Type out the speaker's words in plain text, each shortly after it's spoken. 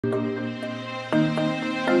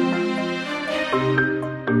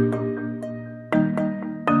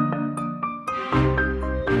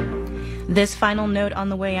This final note on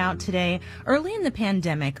the way out today. Early in the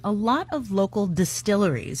pandemic, a lot of local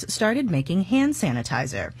distilleries started making hand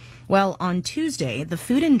sanitizer. Well, on Tuesday, the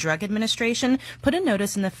Food and Drug Administration put a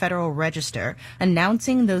notice in the Federal Register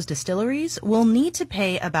announcing those distilleries will need to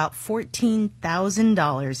pay about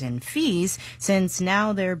 $14,000 in fees since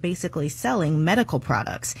now they're basically selling medical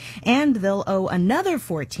products. And they'll owe another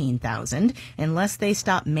 $14,000 unless they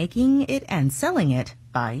stop making it and selling it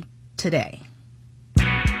by today.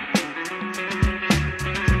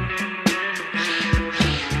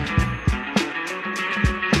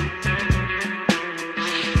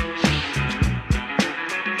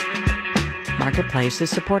 Marketplace is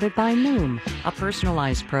supported by Noom, a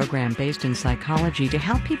personalized program based in psychology to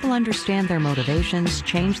help people understand their motivations,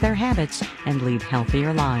 change their habits, and lead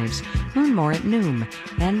healthier lives. Learn more at Noom,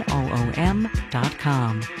 Noom.com.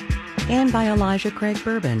 And by Elijah Craig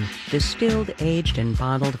Bourbon, distilled, aged, and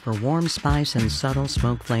bottled for warm spice and subtle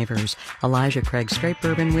smoke flavors. Elijah Craig Straight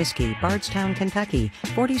Bourbon Whiskey, Bardstown, Kentucky,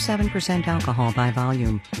 47% alcohol by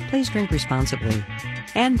volume. Please drink responsibly.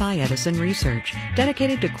 And by Edison Research,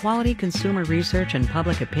 dedicated to quality consumer research and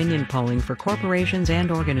public opinion polling for corporations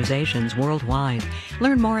and organizations worldwide.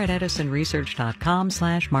 Learn more at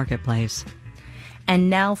edisonresearch.com/marketplace.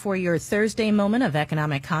 And now for your Thursday moment of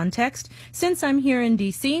economic context. Since I'm here in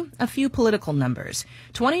D.C., a few political numbers.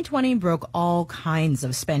 2020 broke all kinds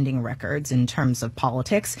of spending records in terms of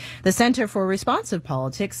politics. The Center for Responsive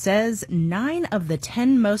Politics says 9 of the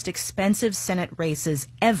 10 most expensive Senate races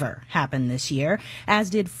ever happened this year,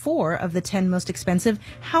 as did 4 of the 10 most expensive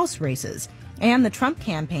House races. And the Trump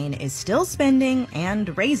campaign is still spending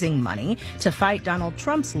and raising money to fight Donald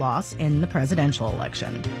Trump's loss in the presidential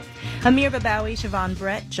election. Amir Babawi, Siobhan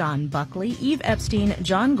Brett, John Buckley, Eve Epstein,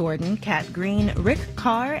 John Gordon, Kat Green, Rick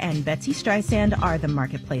Carr, and Betsy Streisand are the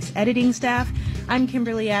Marketplace editing staff. I'm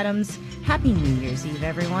Kimberly Adams. Happy New Year's Eve,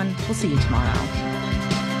 everyone. We'll see you tomorrow.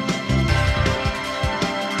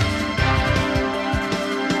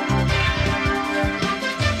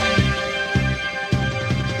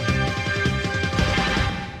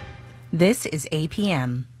 This is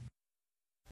APM.